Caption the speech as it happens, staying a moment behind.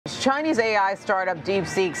Chinese AI startup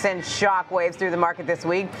DeepSeek sent shockwaves through the market this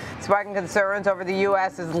week, sparking concerns over the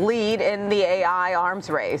U.S.'s lead in the AI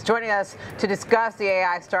arms race. Joining us to discuss the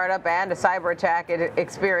AI startup and a cyber attack it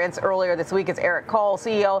experienced earlier this week is Eric Cole,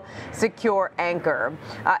 CEO, Secure Anchor.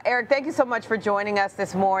 Eric, thank you so much for joining us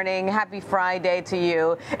this morning. Happy Friday to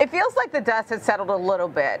you. It feels like the dust has settled a little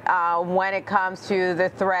bit when it comes to the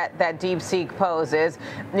threat that DeepSeek poses.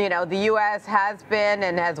 You know, the U.S. has been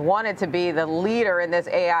and has wanted to be the leader in this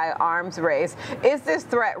AI arms race. Is this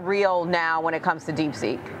threat real now when it comes to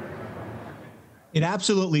DeepSeek? It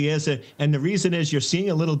absolutely is. And the reason is you're seeing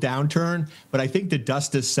a little downturn, but I think the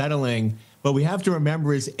dust is settling. But we have to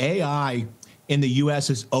remember is AI in the U.S.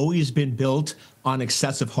 has always been built on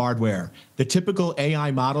excessive hardware. The typical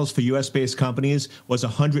AI models for U.S.-based companies was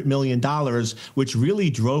 $100 million, which really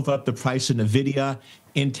drove up the price of NVIDIA,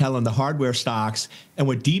 Intel, and the hardware stocks. And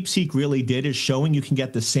what DeepSeek really did is showing you can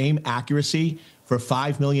get the same accuracy for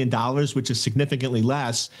 $5 million, which is significantly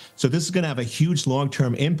less. So this is going to have a huge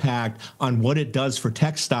long-term impact on what it does for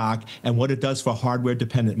tech stock and what it does for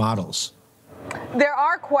hardware-dependent models. There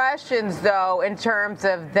are questions, though, in terms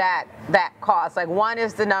of that cost. Like, one,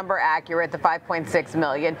 is the number accurate, the 5.6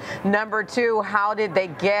 million? Number two, how did they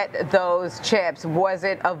get those chips? Was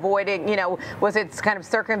it avoiding, was it kind of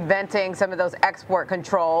circumventing some of those export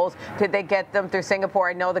controls? Did they get them through Singapore?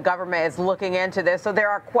 I know the government is looking into this. So there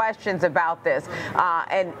are questions about this.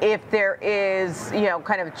 And if there is,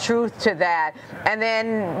 kind of truth to that. And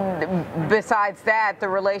then besides that, the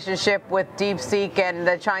relationship with DeepSeek and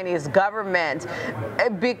the Chinese government.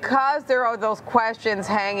 Because there are those questions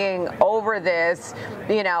hanging over this,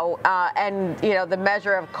 and the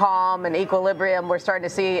measure of calm and equilibrium we're starting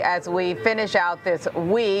to see as we finish out this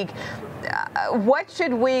week. What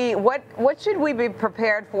should we be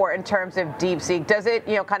prepared for in terms of DeepSeek? Does it,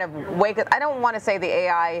 kind of wake up? I don't want to say the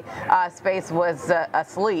AI space was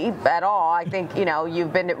asleep at all. I think,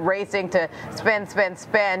 you've been racing to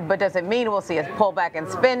spend, but does it mean we'll see a pullback in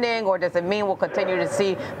spending, or does it mean we'll continue to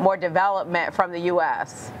see more development from the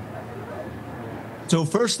U.S.? So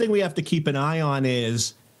first thing we have to keep an eye on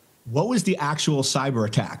is, what was the actual cyber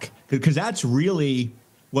attack? Because that's really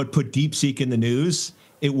what put DeepSeek in the news.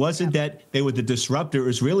 It wasn't that they were the disruptor. It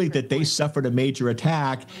was really that they suffered a major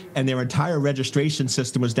attack and their entire registration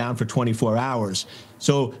system was down for 24 hours.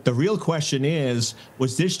 So the real question is,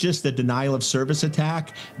 was this just a denial of service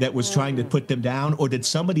attack that was trying to put them down, or did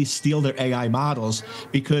somebody steal their AI models?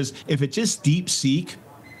 Because if it's just DeepSeek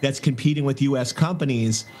that's competing with U.S.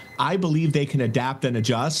 companies, I believe they can adapt and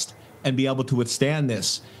adjust and be able to withstand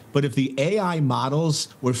this. But if the AI models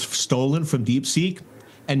were stolen from DeepSeek,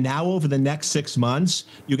 and now over the next 6 months,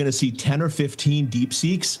 you're going to see 10 or 15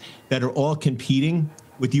 DeepSeeks that are all competing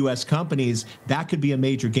with U.S. companies, that could be a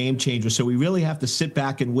major game changer. So we really have to sit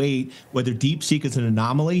back and wait whether DeepSeek is an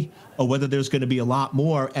anomaly or whether there's going to be a lot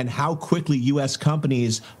more, and how quickly U.S.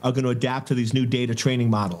 companies are going to adapt to these new data training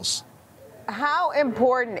models. How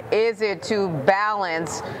important is it to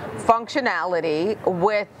balance functionality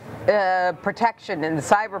with protection and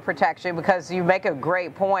cyber protection? Because you make a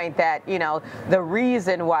great point that, the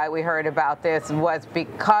reason why we heard about this was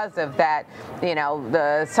because of that,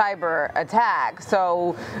 the cyber attack.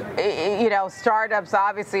 So, startups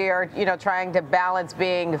obviously are, trying to balance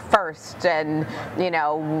being first and,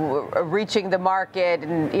 reaching the market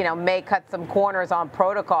and, may cut some corners on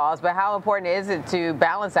protocols. But how important is it to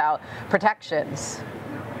balance out protections?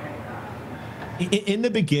 In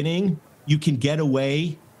the beginning, you can get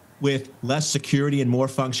away with less security and more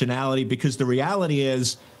functionality, because the reality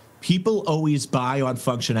is people always buy on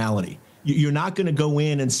functionality. You're not going to go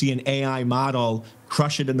in and see an AI model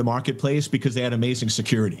crush it in the marketplace because they had amazing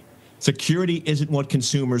security. Security isn't what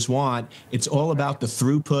consumers want. It's all about the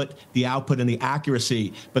throughput, the output, and the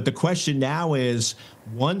accuracy. But the question now is,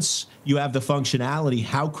 once you have the functionality,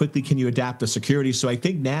 how quickly can you adapt the security? So I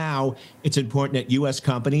think now it's important that U.S.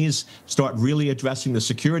 companies start really addressing the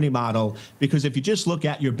security model, because if you just look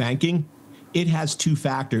at your banking, it has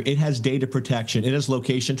two-factor. It has data protection. It has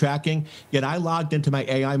location tracking. Yet I logged into my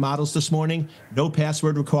AI models this morning, no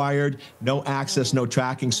password required, no access, no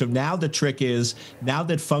tracking. So now the trick is, now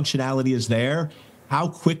that functionality is there, how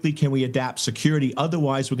quickly can we adapt security?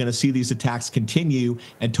 Otherwise, we're going to see these attacks continue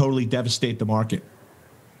and totally devastate the market.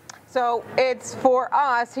 So it's, for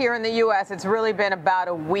us here in the U.S., it's really been about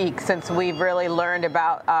a week since we've really learned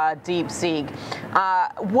about DeepSeek.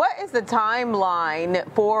 What is the timeline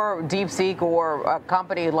for DeepSeek or a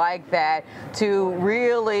company like that to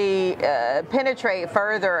really penetrate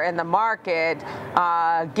further in the market,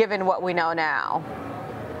 given what we know now?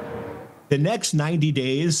 The next 90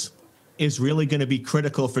 days is really going to be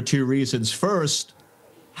critical for two reasons. First,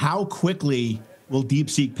 how quickly will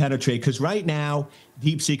DeepSeek penetrate? Because right now,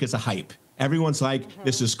 DeepSeek is a hype. Everyone's like,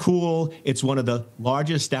 this is cool. It's one of the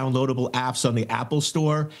largest downloadable apps on the Apple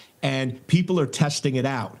Store, and people are testing it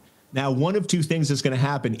out. Now, one of two things is going to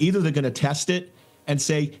happen. Either they're going to test it and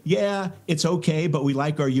say, yeah, it's okay, but we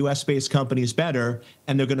like our US-based companies better,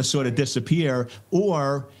 and they're going to sort of disappear,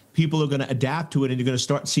 or people are going to adapt to it, and you're going to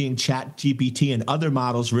start seeing ChatGPT and other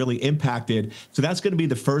models really impacted. So that's going to be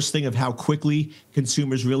the first thing of how quickly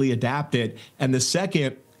consumers really adapt it. And the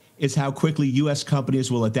second is how quickly US companies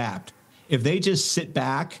will adapt. If they just sit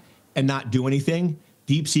back and not do anything,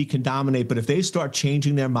 DeepSeek can dominate. But if they start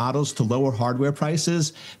changing their models to lower hardware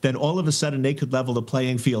prices, then all of a sudden they could level the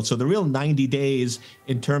playing field. So the real 90 days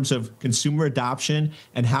in terms of consumer adoption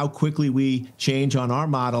and how quickly we change on our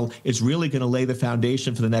model is really going to lay the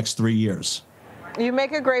foundation for the next 3 years. You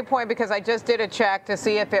make a great point, because I just did a check to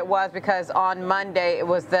see if it was, because on Monday it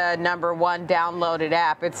was the #1 downloaded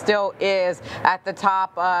app. It still is at the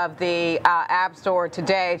top of the App Store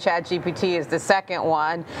today. ChatGPT is the second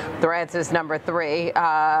one. Threads is number 3.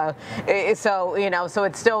 So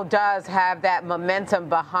it still does have that momentum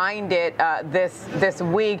behind it this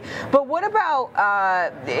week. But what about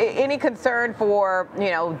any concern for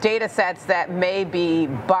data sets that may be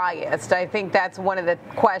biased? I think that's one of the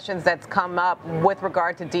questions that's come up with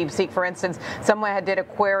regard to DeepSeek. For instance, someone did a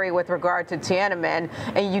query with regard to Tiananmen,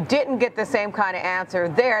 and you didn't get the same kind of answer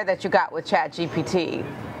there that you got with ChatGPT.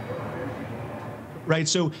 Right.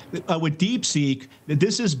 So with DeepSeek,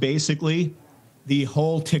 this is basically the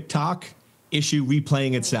whole TikTok issue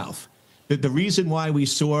replaying itself. The reason why we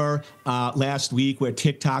saw last week where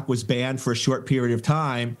TikTok was banned for a short period of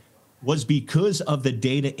time was because of the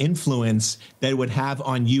data influence that it would have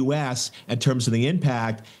on US in terms of the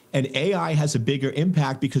impact. And AI has a bigger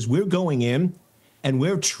impact because we're going in and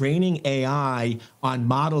we're training AI on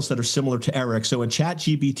models that are similar to Eric. So in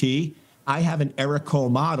ChatGPT, I have an Eric Cole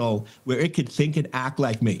model where it could think and act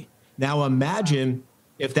like me. Now imagine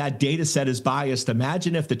if that data set is biased.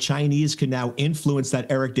 Imagine if the Chinese can now influence that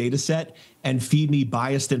Eric data set and feed me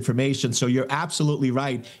biased information. So you're absolutely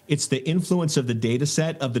right. It's the influence of the data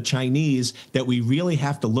set of the Chinese that we really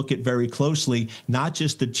have to look at very closely, not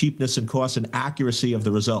just the cheapness and cost and accuracy of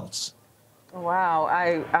the results. Wow,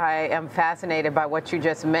 I am fascinated by what you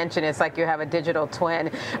just mentioned. It's like you have a digital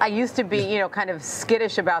twin. I used to be, kind of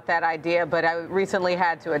skittish about that idea, but I recently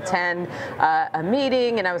had to attend a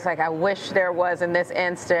meeting, and I was like, I wish there was, in this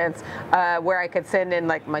instance, where I could send in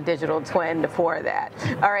like my digital twin for that.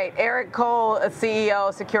 All right, Eric Cole,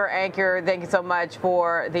 CEO, Secure Anchor, thank you so much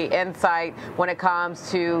for the insight when it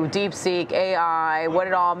comes to DeepSeek, AI, what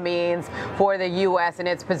it all means for the U.S. and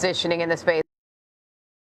its positioning in the space.